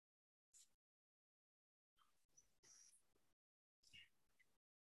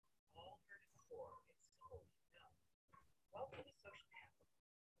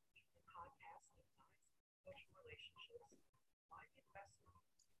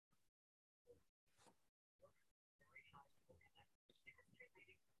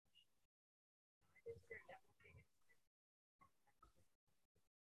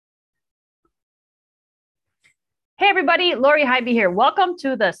Hey, everybody, Lori Hybe here. Welcome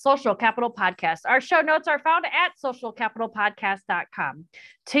to the Social Capital Podcast. Our show notes are found at socialcapitalpodcast.com.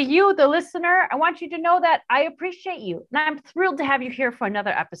 To you, the listener, I want you to know that I appreciate you, and I'm thrilled to have you here for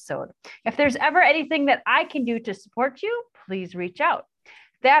another episode. If there's ever anything that I can do to support you, please reach out.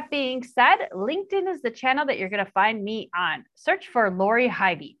 That being said, LinkedIn is the channel that you're going to find me on. Search for Lori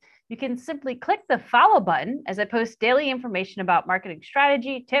Hybe. You can simply click the follow button as I post daily information about marketing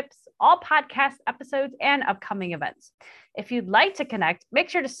strategy, tips, all podcast episodes, and upcoming events. If you'd like to connect, make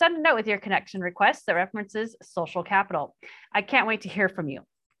sure to send a note with your connection request that references Social Capital. I can't wait to hear from you.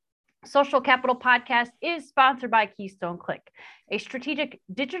 Social Capital Podcast is sponsored by Keystone Click, a strategic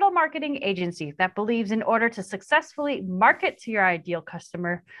digital marketing agency that believes in order to successfully market to your ideal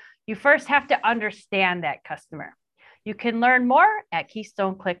customer, you first have to understand that customer. You can learn more at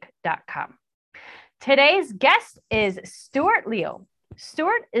keystoneclick.com. Today's guest is Stuart Leo.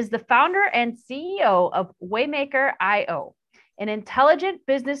 Stuart is the founder and CEO of Waymaker.io, an intelligent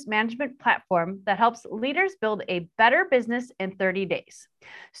business management platform that helps leaders build a better business in 30 days.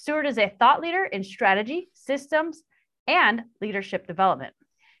 Stuart is a thought leader in strategy, systems, and leadership development.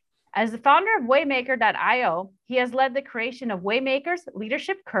 As the founder of Waymaker.io, he has led the creation of Waymaker's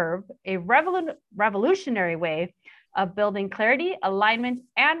Leadership Curve, a revolutionary way of building clarity, alignment,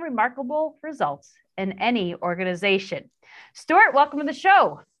 and remarkable results in any organization. Stuart, welcome to the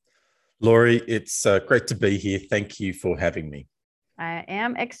show. Lori, it's great to be here. Thank you for having me. I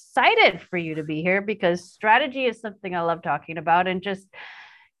am excited for you to be here because strategy is something I love talking about, and just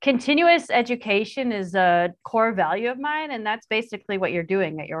continuous education is a core value of mine. And that's basically what you're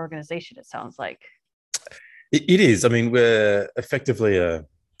doing at your organization, it sounds like. It is. I mean, we're effectively a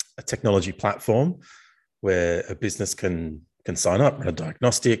technology platform where a business can sign up, run a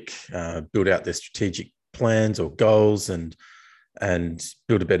diagnostic, build out their strategic plans or goals, and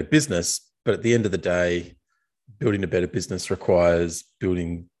build a better business. But at the end of the day, building a better business requires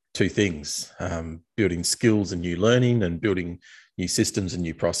building two things: building skills and new learning, and building new systems and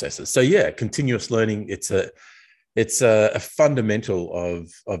new processes. So yeah, continuous learning. It's a fundamental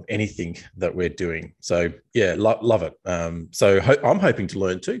of anything that we're doing. So yeah, love it. So I'm hoping to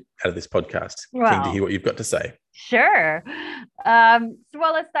learn too out of this podcast. Wow. Keen to hear what you've got to say. Sure.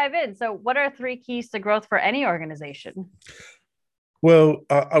 Well, let's dive in. So what are 3 keys to growth for any organization? Well,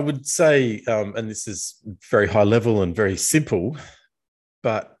 I would say, and this is very high level and very simple,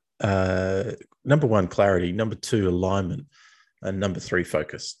 but number 1, clarity. Number 2, alignment. And number 3,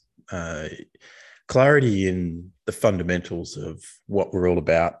 focus. Clarity in the fundamentals of what we're all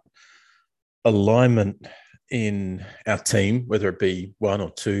about, alignment in our team, whether it be 1 or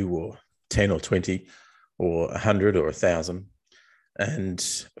 2 or 10 or 20 or 100 or 1,000,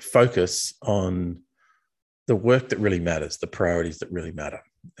 and focus on the work that really matters, the priorities that really matter.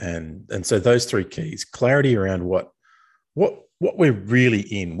 And so those 3 keys: clarity around what we're really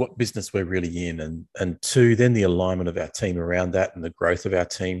in, what business we're really in, and 2, then the alignment of our team around that and the growth of our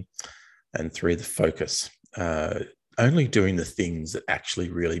team. And 3, the focus, only doing the things that actually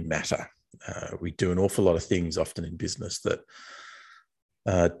really matter. We do an awful lot of things often in business that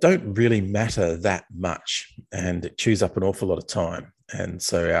don't really matter that much, and it chews up an awful lot of time. And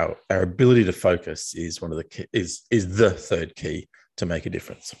so our ability to focus is one of the is the 3rd key to make a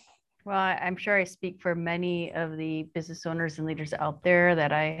difference. Well, I'm sure I speak for many of the business owners and leaders out there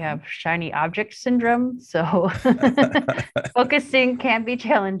that I have shiny object syndrome. So focusing can be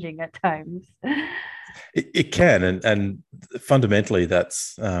challenging at times. It can. And fundamentally,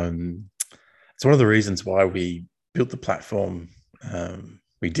 that's it's one of the reasons why we built the platform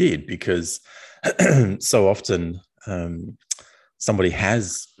we did, because so often somebody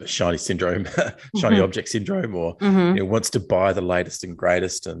has a shiny syndrome, shiny object syndrome, or wants to buy the latest and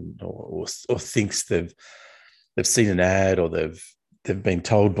greatest, and or thinks they've seen an ad, or they've been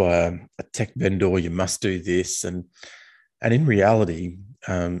told by a tech vendor, you must do this, and in reality,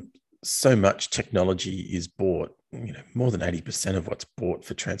 so much technology is bought. More than 80% of what's bought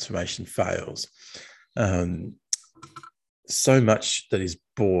for transformation fails. So much that is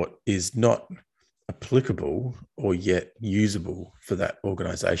bought is not applicable or yet usable for that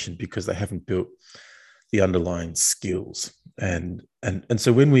organization because they haven't built the underlying skills. And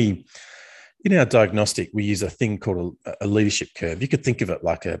so when we, in our diagnostic, we use a thing called a leadership curve. You could think of it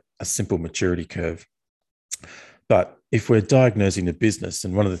like a simple maturity curve. But if we're diagnosing a business,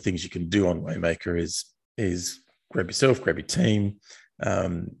 and one of the things you can do on Waymaker is grab yourself, grab your team,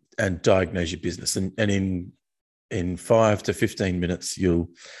 and diagnose your business. And in 5 to 15 minutes, you'll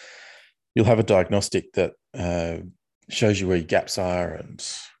have a diagnostic that shows you where your gaps are and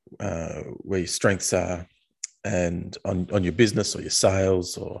where your strengths are, and on your business or your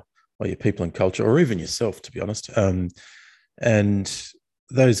sales or your people and culture, or even yourself, to be honest. And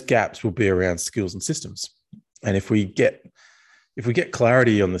those gaps will be around skills and systems. And if we get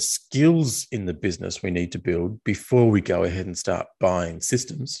clarity on the skills in the business we need to build before we go ahead and start buying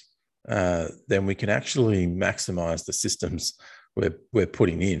systems, then we can actually maximize the systems we're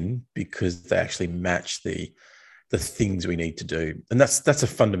putting in, because they actually match the things we need to do. And that's a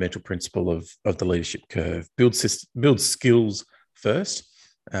fundamental principle of the leadership curve. Build skills first,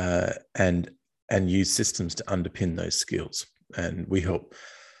 and use systems to underpin those skills. And we help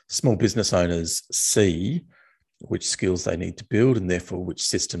small business owners see which skills they need to build, and therefore which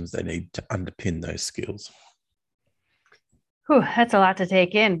systems they need to underpin those skills. Whew, that's a lot to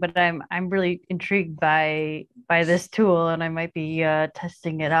take in, but I'm really intrigued by this tool, and I might be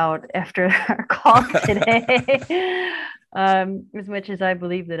testing it out after our call today. As much as I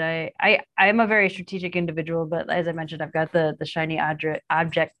believe that I'm a very strategic individual, but as I mentioned, I've got the shiny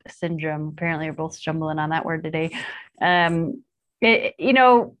object syndrome. Apparently, we're both stumbling on that word today. I'm going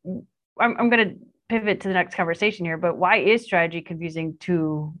to pivot to the next conversation here, but why is strategy confusing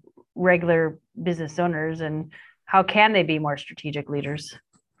to regular business owners, and how can they be more strategic leaders?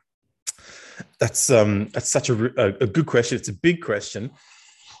 That's such a good question. It's a big question.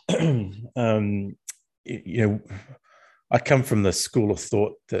 I come from the school of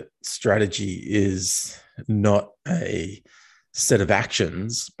thought that strategy is not a set of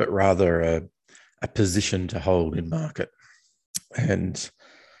actions, but rather a position to hold in market. And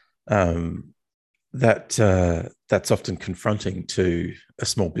that's often confronting to a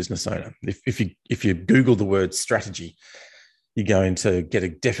small business owner. If you Google the word strategy, you're going to get a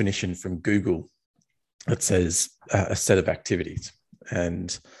definition from Google that says a set of activities.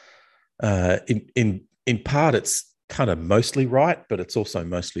 And in part, it's kind of mostly right, but it's also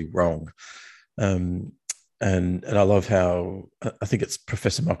mostly wrong. And I love how, I think it's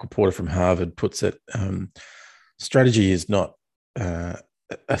Professor Michael Porter from Harvard puts it, strategy is not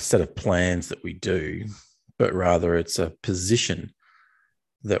a set of plans that we do, but rather it's a position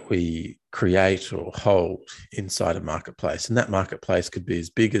that we create or hold inside a marketplace. And that marketplace could be as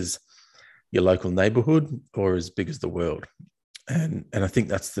big as your local neighborhood or as big as the world. And I think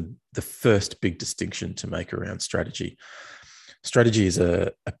that's the first big distinction to make around strategy. Strategy is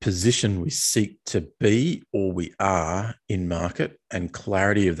a position we seek to be, or we are, in market, and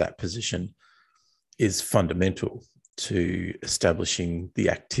clarity of that position is fundamental to establishing the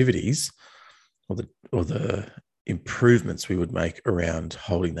activities or the improvements we would make around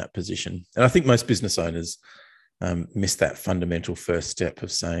holding that position. And I think most business owners miss that fundamental first step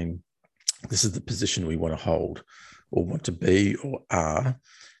of saying, this is the position we want to hold or want to be or are,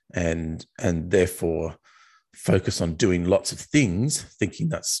 and therefore focus on doing lots of things, thinking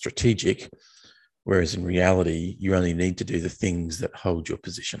that's strategic, whereas in reality, you only need to do the things that hold your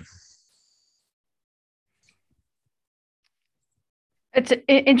position. It's an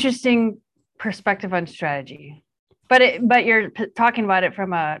interesting perspective on strategy, but you're talking about it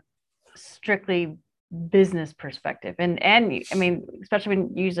from a strictly business perspective, and I mean, especially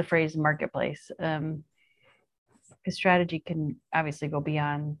when you use the phrase marketplace, because strategy can obviously go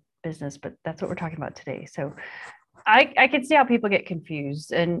beyond business, but that's what we're talking about today. So I can see how people get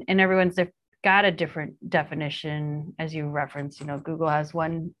confused, and everyone's got a different definition, as you referenced. Google has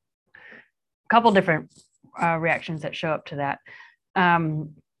couple different reactions that show up to that.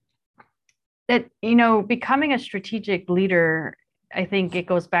 That becoming a strategic leader, I think it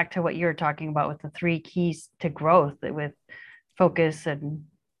goes back to what you were talking about with the 3 keys to growth, with focus and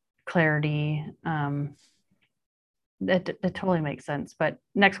clarity. That totally makes sense. But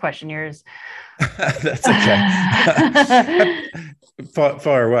next question, yours. That's okay.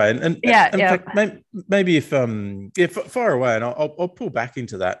 Fire away, and yeah. Maybe if fire away, and I'll pull back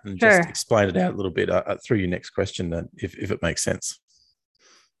into that and Sure. just explain it out a little bit through your next question, if it makes sense.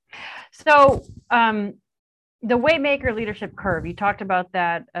 So, the Waymaker leadership curve, you talked about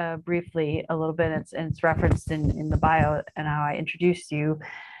that briefly a little bit, and it's referenced in the bio and how I introduced you.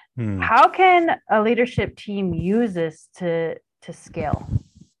 How can a leadership team use this to scale?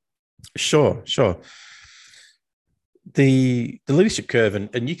 Sure. The leadership curve,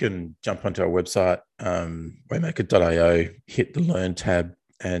 and you can jump onto our website, waymaker.io, hit the Learn tab,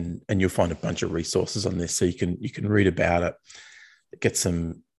 and you'll find a bunch of resources on this, so you can read about it, get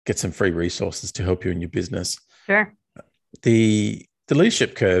some free resources to help you in your business. Sure. The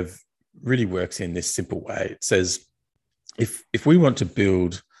leadership curve really works in this simple way. It says, if we want to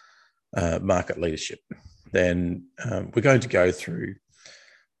build market leadership, then we're going to go through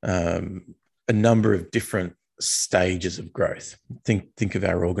a number of different stages of growth. Think of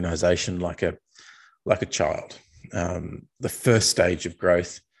our organization like a child. The first stage of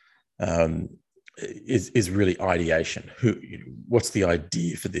growth is really ideation. What's the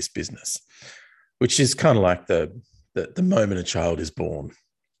idea for this business? Which is kind of like the moment a child is born.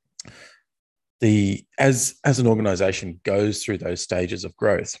 As an organization goes through those stages of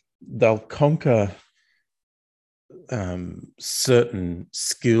growth, they'll conquer certain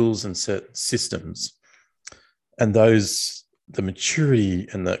skills and certain systems, and the maturity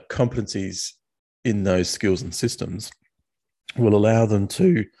and the competencies in those skills and systems will allow them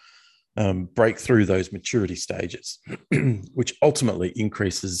to break through those maturity stages, which ultimately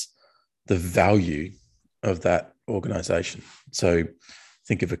increases the value of that organization. So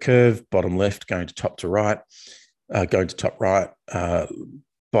think of a curve, bottom left going to top right.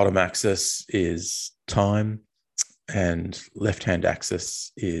 Bottom axis is time, and left-hand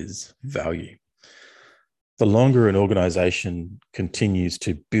axis is value. The longer an organization continues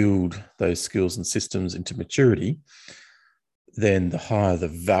to build those skills and systems into maturity, then the higher the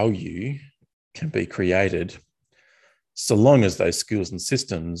value can be created, so long as those skills and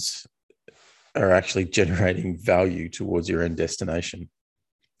systems are actually generating value towards your end destination.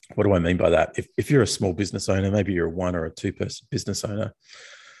 What do I mean by that? If you're a small business owner, maybe you're a one or a two-person business owner,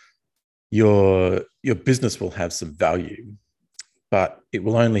 your business will have some value, but it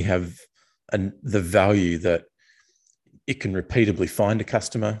will only have the value that it can repeatably find a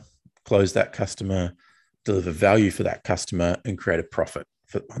customer, close that customer, deliver value for that customer, and create a profit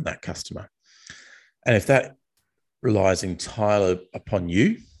on that customer. And if that relies entirely upon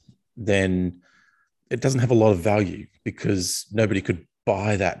you, then it doesn't have a lot of value, because nobody could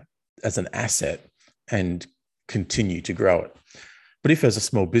buy that as an asset and continue to grow it. But if as a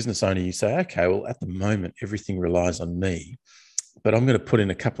small business owner, you say, okay, well, at the moment, everything relies on me, but I'm going to put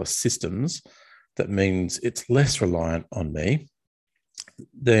in a couple of systems that means it's less reliant on me,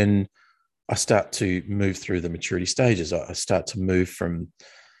 then I start to move through the maturity stages. I start to move from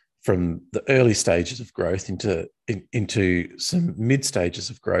the early stages of growth into some mid stages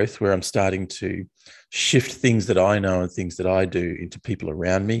of growth, where I'm starting to shift things that I know and things that I do into people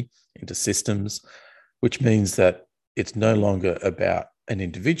around me, into systems, which means that it's no longer about an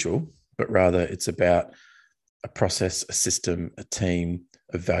individual, but rather it's about a process, a system, a team,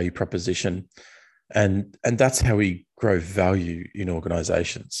 a value proposition. And that's how we grow value in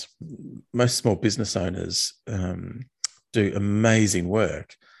organizations. Most small business owners do amazing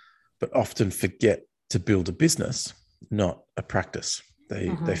work, but often forget to build a business, not a practice.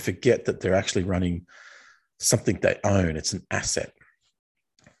 They forget that they're actually running something they own. It's an asset.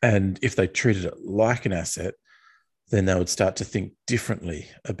 And if they treated it like an asset, then they would start to think differently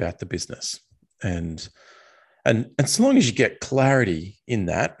about the business. And so long as you get clarity in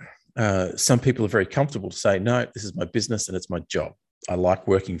that, some people are very comfortable to say, no, this is my business and it's my job. I like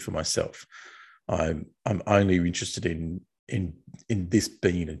working for myself. I'm only interested in this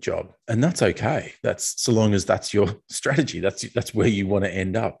being a job, and that's okay. That's so long as that's your strategy. That's where you want to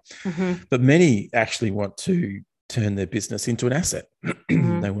end up. Mm-hmm. But many actually want to turn their business into an asset.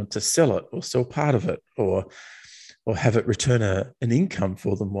 Mm-hmm. They want to sell it or sell part of it, or have it return an income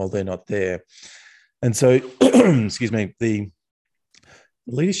for them while they're not there. And so, excuse me, the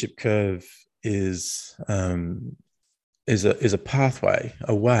leadership curve is a pathway,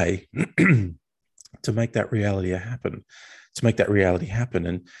 a way to make that reality happen.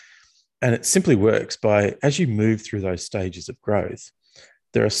 And it simply works by, as you move through those stages of growth,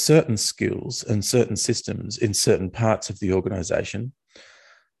 there are certain skills and certain systems in certain parts of the organization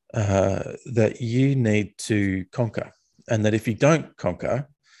that you need to conquer. And that if you don't conquer,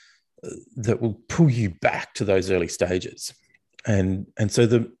 that will pull you back to those early stages. And so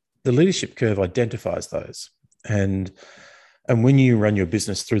the leadership curve identifies those. And when you run your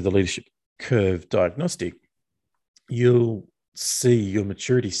business through the leadership curve diagnostic, you'll see your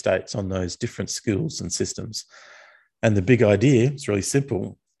maturity states on those different skills and systems. And the big idea, it's really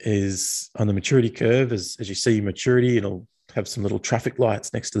simple, is on the maturity curve, as you see your maturity, it'll have some little traffic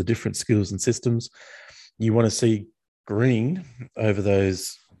lights next to the different skills and systems. You want to see green over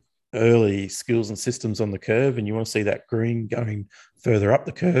those early skills and systems on the curve, and you want to see that green going further up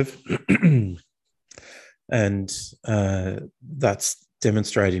the curve. And that's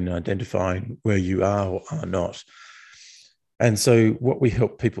demonstrating and identifying where you are or are not. And so what we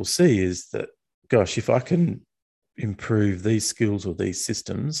help people see is that, gosh, if I can improve these skills or these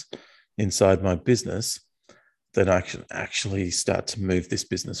systems inside my business, then I can actually start to move this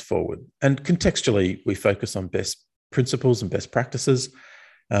business forward. And contextually, we focus on best principles and best practices.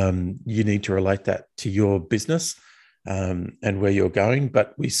 You need to relate that to your business. and where you're going,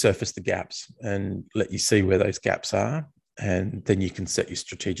 but we surface the gaps and let you see where those gaps are, and then you can set your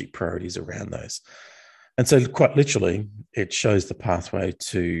strategic priorities around those. And so quite literally, it shows the pathway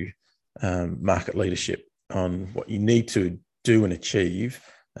to market leadership on what you need to do and achieve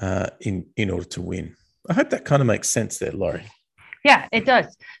in order to win. I hope that kind of makes sense there, Laurie. Yeah, it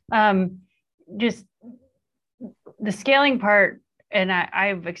does. Just the scaling part, and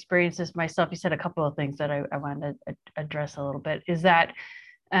I've experienced this myself. You said a couple of things that I wanted to address a little bit, is that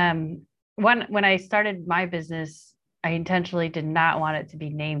when I started my business, I intentionally did not want it to be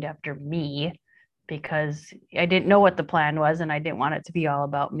named after me, because I didn't know what the plan was and I didn't want it to be all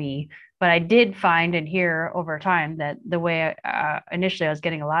about me. But I did find and hear over time that the way initially I was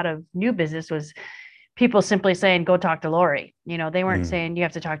getting a lot of new business was people simply saying, go talk to Lori. They weren't saying you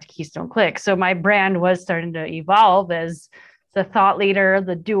have to talk to Keystone Click. So my brand was starting to evolve as the thought leader,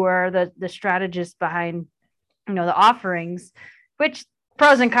 the doer, the strategist behind, the offerings, which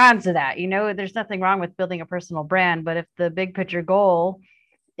pros and cons to that. There's nothing wrong with building a personal brand, but if the big picture goal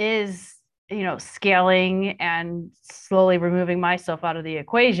is, scaling and slowly removing myself out of the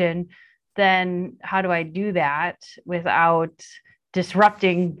equation, then how do I do that without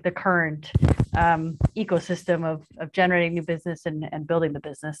disrupting the current ecosystem of generating new business and building the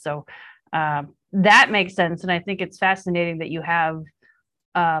business? So that makes sense. And I think it's fascinating that you have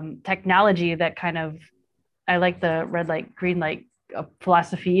technology that kind of, I like the red light, green light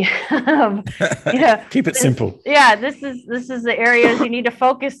philosophy of, keep it simple. Yeah, this is the areas you need to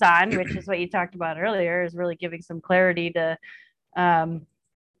focus on, which is what you talked about earlier, is really giving some clarity to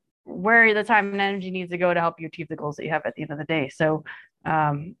where the time and energy needs to go to help you achieve the goals that you have at the end of the day. So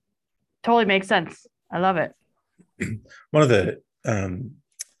totally makes sense. I love it. One of the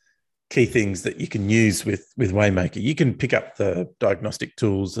key things that you can use with Waymaker, you can pick up the diagnostic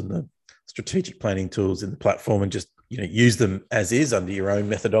tools and the strategic planning tools in the platform and just use them as is under your own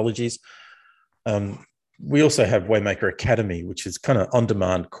methodologies. We also have Waymaker Academy, which is kind of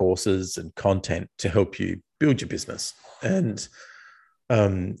on-demand courses and content to help you build your business. And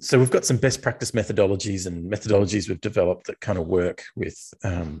so we've got some best practice methodologies we've developed that kind of work with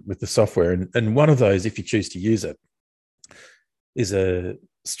the software. And one of those, if you choose to use it, is a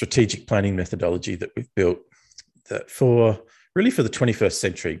strategic planning methodology that we've built that for the 21st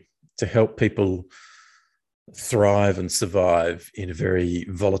century, to help people thrive and survive in a very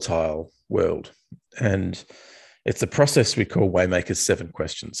volatile world. And it's a process we call Waymaker's 7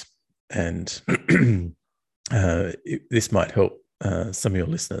 questions. And this might help some of your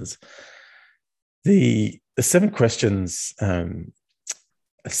listeners. The 7 questions are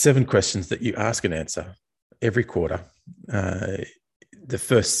 7 questions that you ask and answer every quarter. The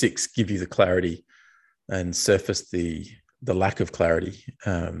first 6 give you the clarity and surface the lack of clarity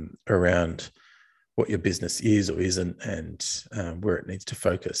around what your business is or isn't, and where it needs to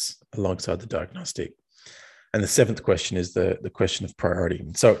focus alongside the diagnostic. And the 7th question is the question of priority.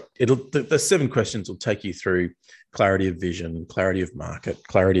 So the 7 questions will take you through clarity of vision, clarity of market,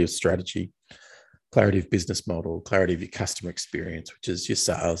 clarity of strategy, clarity of business model, clarity of your customer experience, which is your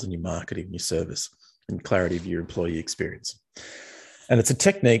sales and your marketing, your service, and clarity of your employee experience. And it's a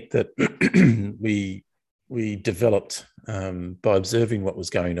technique that we developed by observing what was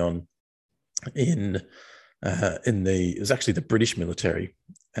going on it was actually the British military,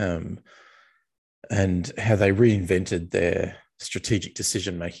 and how they reinvented their strategic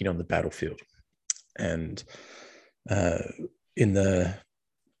decision making on the battlefield. And in the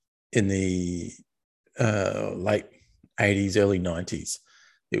late 80s, early 90s,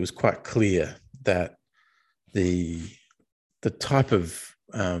 it was quite clear that the type of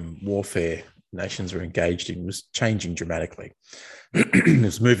warfare nations were engaged in was changing dramatically. It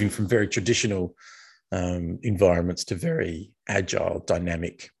was moving from very traditional environments to very agile,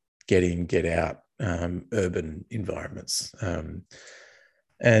 dynamic, get in, get out, urban environments.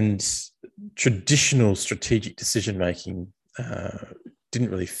 And traditional strategic decision-making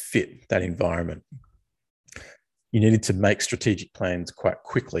didn't really fit that environment. You needed to make strategic plans quite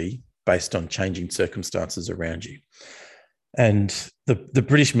quickly based on changing circumstances around you. And the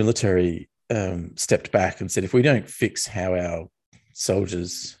British military stepped back and said, if we don't fix how our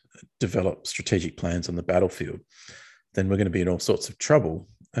soldiers develop strategic plans on the battlefield, then we're going to be in all sorts of trouble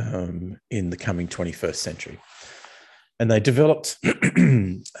in the coming 21st century. And they developed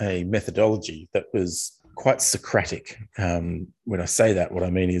a methodology that was quite Socratic. When I say that, what I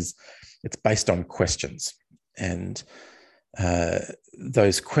mean is it's based on questions. And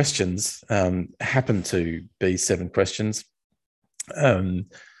those questions happen to be 7 questions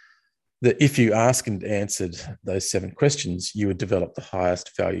that if you asked and answered those 7 questions, you would develop the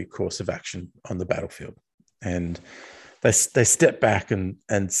highest value course of action on the battlefield. And they stepped back and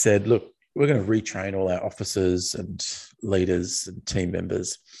said, look, we're going to retrain all our officers and leaders and team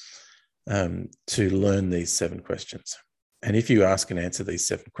members to learn these 7 questions. And if you ask and answer these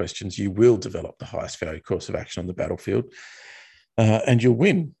 7 questions, you will develop the highest value course of action on the battlefield, and you'll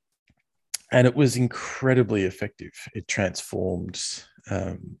win. And it was incredibly effective. It transformed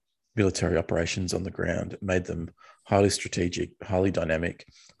military operations on the ground. It made them highly strategic, highly dynamic,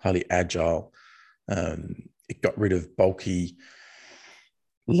 highly agile. It got rid of bulky,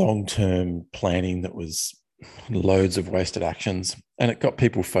 long-term planning that was loads of wasted actions, and it got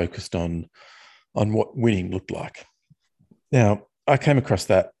people focused on what winning looked like. Now, I came across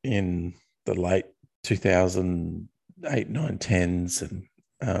that in the late 2008, 9, 10s,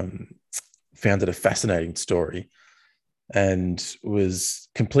 and found it a fascinating story, and was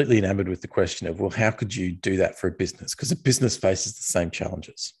completely enamored with the question of, well, how could you do that for a business? Because a business faces the same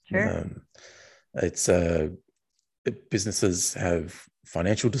challenges. Sure. Businesses have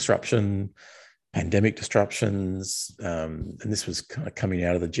financial disruption, pandemic disruptions, and this was kind of coming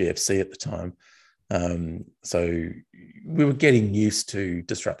out of the GFC at the time. So we were getting used to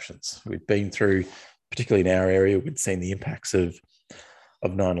disruptions. We'd been through, particularly in our area, we'd seen the impacts of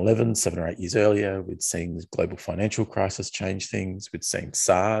 9/11 7 or 8 years earlier. We'd seen the global financial crisis change things. We'd seen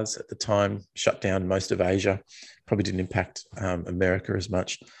SARS at the time shut down most of Asia. Probably didn't impact America as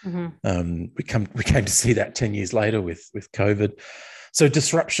much. Mm-hmm. We came to see that 10 years later with COVID. So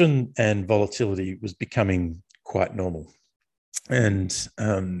disruption and volatility was becoming quite normal. And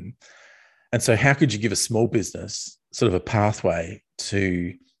so how could you give a small business sort of a pathway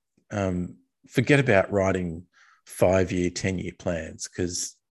to forget about writing 5-year, 10-year plans,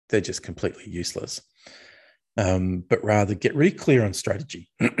 because they're just completely useless, but rather get really clear on strategy.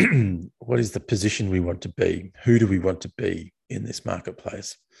 What is the position we want to be? Who do we want to be in this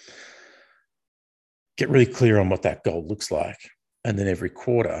marketplace? Get really clear on what that goal looks like. And then every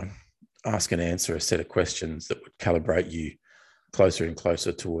quarter, ask and answer a set of questions that would calibrate you closer and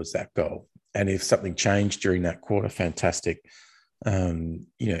closer towards that goal. And if something changed during that quarter, fantastic.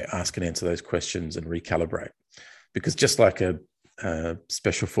 Ask and answer those questions and recalibrate. Because just like a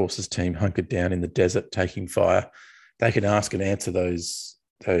special forces team hunkered down in the desert taking fire, they can ask and answer those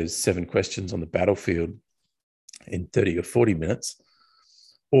 7 questions on the battlefield in 30 or 40 minutes.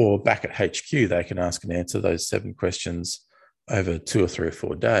 Or back at HQ, they can ask and answer those 7 questions over 2 or 3 or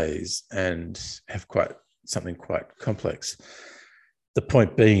 4 days and have something quite complex. The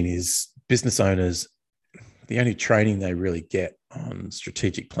point being is business owners, the only training they really get on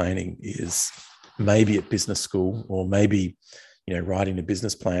strategic planning is maybe at business school, or maybe, writing a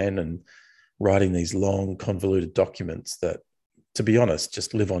business plan and writing these long convoluted documents that, to be honest,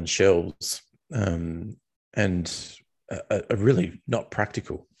 just live on shelves and are really not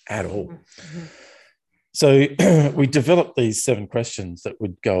practical at all. Mm-hmm. So we developed these 7 questions that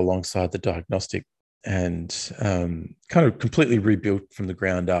would go alongside the diagnostic and kind of completely rebuilt from the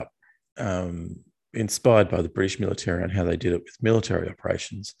ground up, inspired by the British military and how they did it with military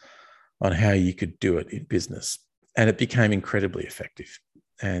operations, on how you could do it in business. And it became incredibly effective.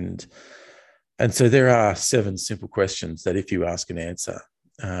 And so there are 7 simple questions that if you ask and answer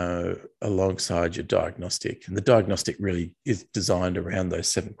alongside your diagnostic, and the diagnostic really is designed around those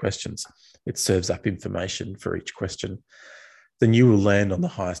 7 questions, it serves up information for each question, then you will land on the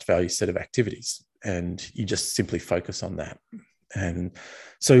highest value set of activities, and you just simply focus on that. And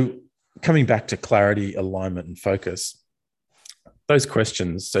so coming back to clarity, alignment, and focus, those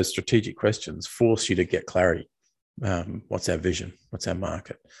questions, those strategic questions, force you to get clarity. What's our vision? What's our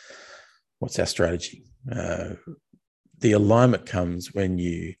market? What's our strategy? The alignment comes when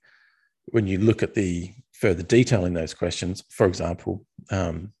you look at the further detail in those questions. For example,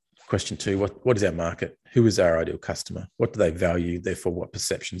 question 2, what is our market? Who is our ideal customer? What do they value? Therefore, what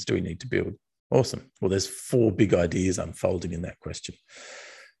perceptions do we need to build? Awesome. Well, there's 4 big ideas unfolding in that question.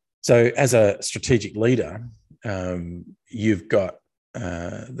 So as a strategic leader, you've got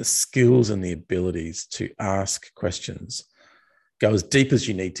the skills and the abilities to ask questions, go as deep as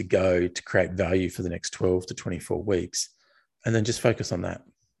you need to go to create value for the next 12 to 24 weeks, and then just focus on that.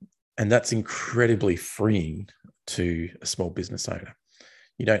 And that's incredibly freeing to a small business owner.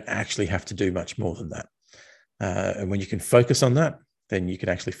 You don't actually have to do much more than that. And when you can focus on that, then you can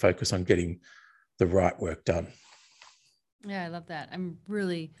actually focus on getting the right work done. Yeah, I love that. I'm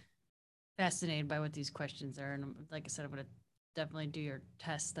really fascinated by what these questions are. And like I said, I'm going to definitely do your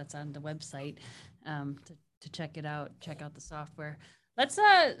test that's on the website to check it out, check out the software. Let's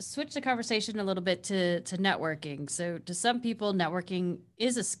switch the conversation a little bit to networking. So to some people, networking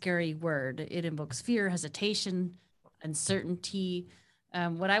is a scary word. It invokes fear, hesitation, uncertainty.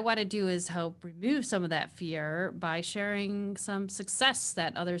 What I want to do is help remove some of that fear by sharing some success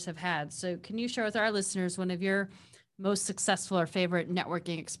that others have had. So can you share with our listeners one of your most successful or favorite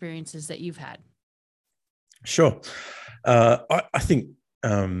networking experiences that you've had? Sure. I think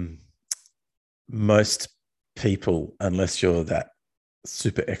most people, unless you're that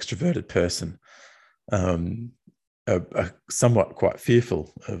super extroverted person, are somewhat quite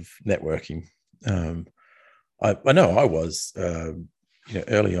fearful of networking. I know I was,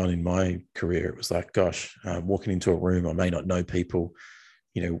 early on in my career, it was like, gosh, walking into a room, I may not know people.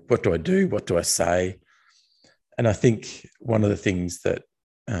 What do I do? What do I say? And I think one of the things that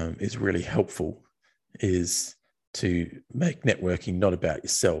is really helpful is to make networking not about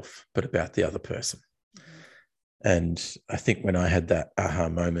yourself, but about the other person. Mm-hmm. And I think when I had that aha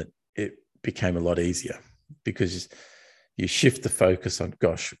moment, it became a lot easier, because you shift the focus on,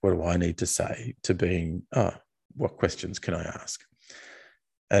 gosh, what do I need to say, to being, what questions can I ask?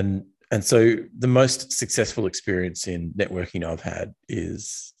 And so the most successful experience in networking I've had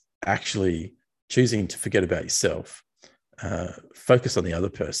is actually choosing to forget about yourself, focus on the other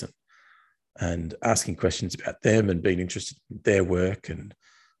person, and asking questions about them and being interested in their work and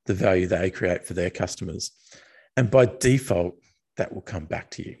the value they create for their customers. And by default, that will come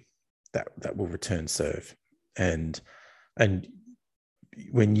back to you. That will return serve. And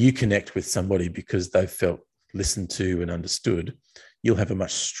when you connect with somebody because they've felt listened to and understood, you'll have a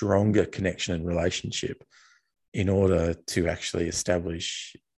much stronger connection and relationship in order to actually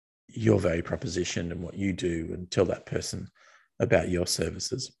establish your value proposition and what you do, and tell that person about your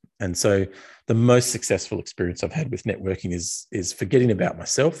services. And so the most successful experience I've had with networking is forgetting about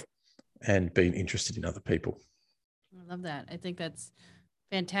myself and being interested in other people. I love that. I think that's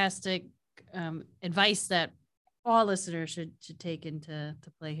fantastic advice that all listeners should take into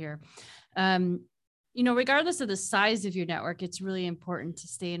play here. Regardless of the size of your network, it's really important to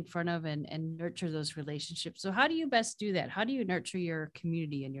stay in front of and nurture those relationships. So how do you best do that? How do you nurture your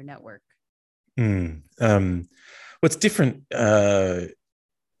community and your network? What's different, I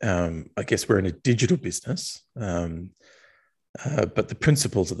guess we're in a digital business, but the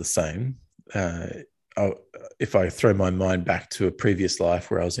principles are the same. If I throw my mind back to a previous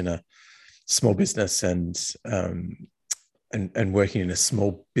life where I was in a small business and working in a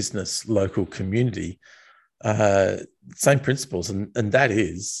small business local community, same principles, and that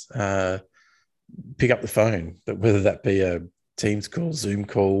is pick up the phone, but whether that be a Teams call, Zoom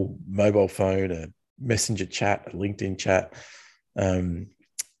call, mobile phone, a messenger chat, a LinkedIn chat,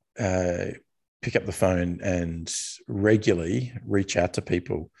 pick up the phone and regularly reach out to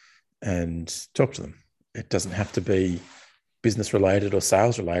people and talk to them. It doesn't have to be business related or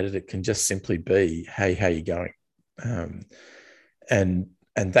sales related. It can just simply be, hey, how you going? And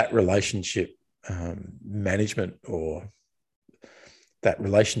that relationship management, or that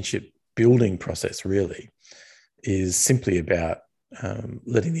relationship building process, really is simply about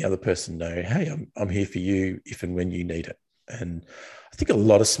letting the other person know, hey, I'm here for you if and when you need it. And I think a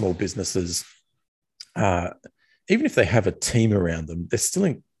lot of small businesses, even if they have a team around them, they're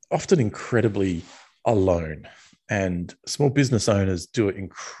still often incredibly alone. And small business owners do it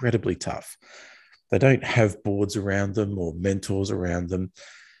incredibly tough. They don't have boards around them or mentors around them.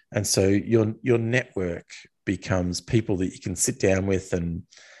 And so your network becomes people that you can sit down with and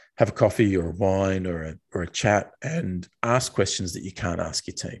have a coffee or a wine or a chat and ask questions that you can't ask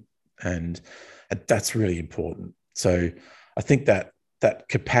your team. And that's really important. So I think that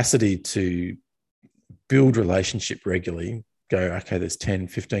capacity to build relationship regularly, go, okay, there's 10,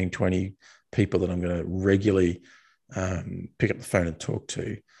 15, 20 people that I'm going to regularly pick up the phone and talk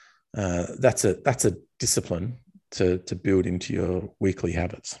to. That's a discipline to build into your weekly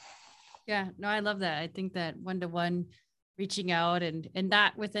habits. Yeah, no, I love that. I think that one-to-one reaching out and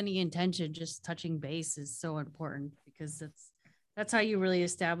not with any intention, just touching base is so important, because that's how you really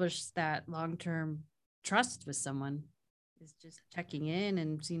establish that long-term trust with someone, is just checking in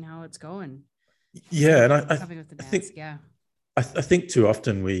and seeing how it's going. Yeah. And I think too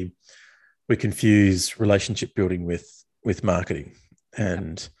often we confuse relationship building with marketing.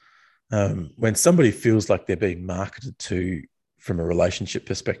 And when somebody feels like they're being marketed to from a relationship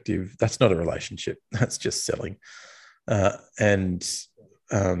perspective, that's not a relationship. That's just selling. And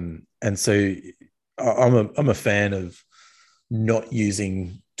so I'm a fan of not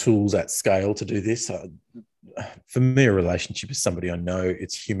using tools at scale to do this. For me, a relationship is somebody I know.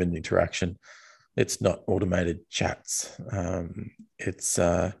 It's human interaction. It's not automated chats. It's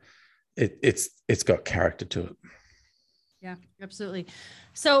got character to it. Yeah, absolutely.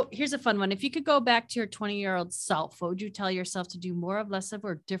 So here's a fun one. If you could go back to your 20-year-old self, what would you tell yourself to do more of, less of,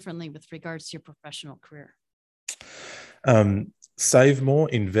 or differently with regards to your professional career? save more,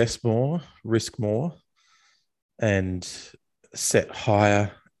 invest more, risk more, and set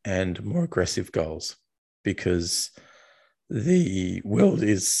higher and more aggressive goals, because the world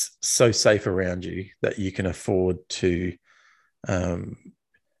is so safe around you that you can afford to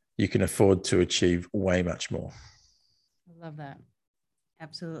achieve way much more. I love that.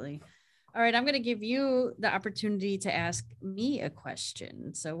 Absolutely. All right, I'm going to give you the opportunity to ask me a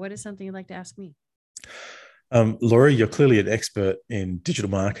question. So what is something you'd like to ask me? Laura, you're clearly an expert in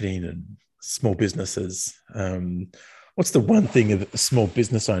digital marketing and small businesses. What's the one thing a small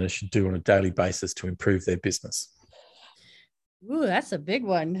business owner should do on a daily basis to improve their business? Ooh, that's a big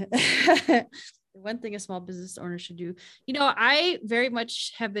one. The one thing a small business owner should do. I very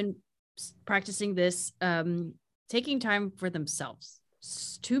much have been practicing this, taking time for themselves.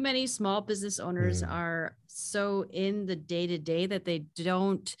 Too many small business owners are so in the day-to-day that they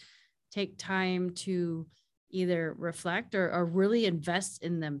don't take time to either reflect or really invest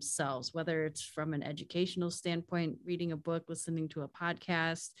in themselves, whether it's from an educational standpoint, reading a book, listening to a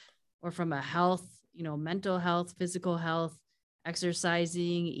podcast, or from a health, mental health, physical health,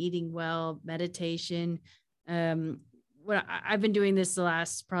 exercising, eating well, meditation. I've been doing this the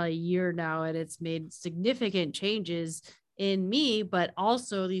last probably year now, and it's made significant changes in me, but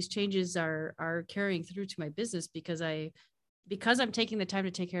also these changes are carrying through to my business because I'm taking the time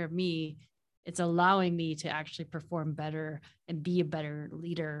to take care of me. It's allowing me to actually perform better and be a better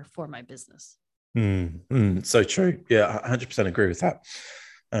leader for my business. So true. Yeah, 100% agree with that.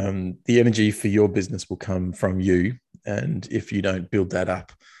 The energy for your business will come from you. And if you don't build that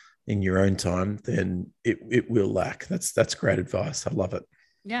up in your own time, then it will lack. That's great advice. I love it.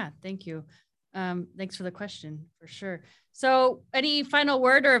 Yeah, thank you. Thanks for the question, for sure. So any final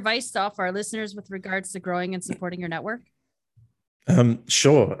word or advice to offer our listeners with regards to growing and supporting your network?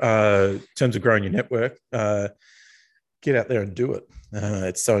 Sure. In terms of growing your network, get out there and do it.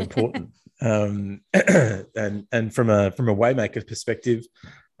 It's so important. And from a Waymaker perspective,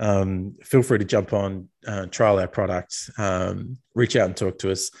 feel free to jump on, trial our product, reach out and talk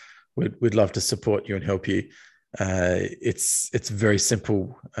to us. We'd love to support you and help you. It's very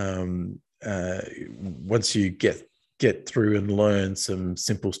simple. Once you get through and learn some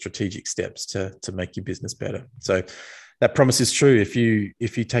simple strategic steps to make your business better. So that promise is true. If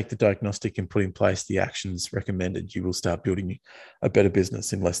you take the diagnostic and put in place the actions recommended, you will start building a better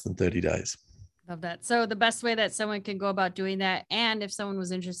business in less than 30 days. Love that. So the best way that someone can go about doing that, and if someone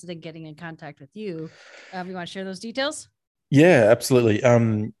was interested in getting in contact with you, you want to share those details? Yeah, absolutely.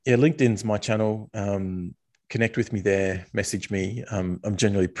 LinkedIn's my channel. Connect with me there, message me. I'm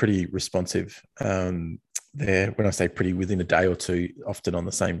generally pretty responsive there. When I say pretty, within a day or two, often on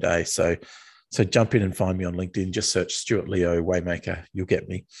the same day. So jump in and find me on LinkedIn. Just search Stuart Leo Waymaker. You'll get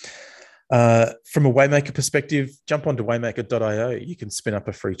me. From a Waymaker perspective, jump onto waymaker.io. You can spin up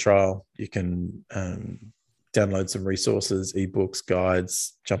a free trial. You can download some resources, ebooks,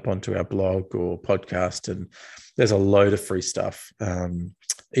 guides, jump onto our blog or podcast, and there's a load of free stuff.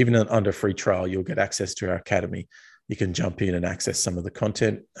 Even under free trial, you'll get access to our academy. You can jump in and access some of the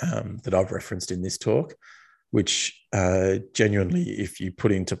content that I've referenced in this talk, which genuinely, if you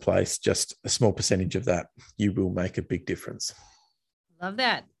put into place just a small percentage of that, you will make a big difference. Love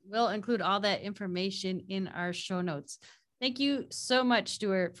that. We'll include all that information in our show notes. Thank you so much,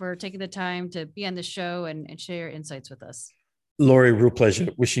 Stuart, for taking the time to be on the show and share your insights with us. Laurie, real pleasure.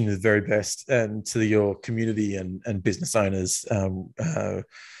 Wishing you the very best, and to your community and business owners,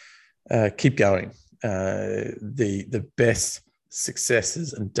 keep going. The best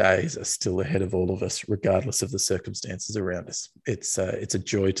successes and days are still ahead of all of us, regardless of the circumstances around us. It's a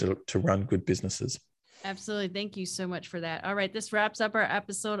joy to run good businesses. Absolutely. Thank you so much for that. All right. This wraps up our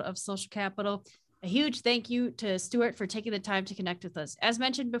episode of Social Capital. A huge thank you to Stuart for taking the time to connect with us. As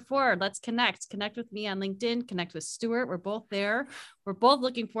mentioned before, let's connect. Connect with me on LinkedIn. Connect with Stuart. We're both there. We're both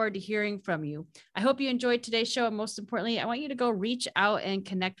looking forward to hearing from you. I hope you enjoyed today's show. And most importantly, I want you to go reach out and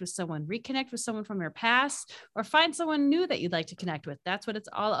connect with someone. Reconnect with someone from your past, or find someone new that you'd like to connect with. That's what it's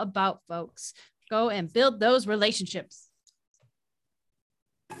all about, folks. Go and build those relationships.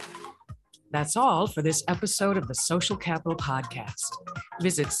 That's all for this episode of the Social Capital Podcast.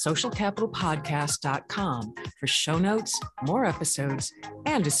 Visit socialcapitalpodcast.com for show notes, more episodes,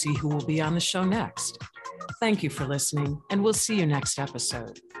 and to see who will be on the show next. Thank you for listening, and we'll see you next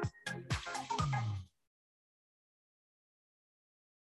episode.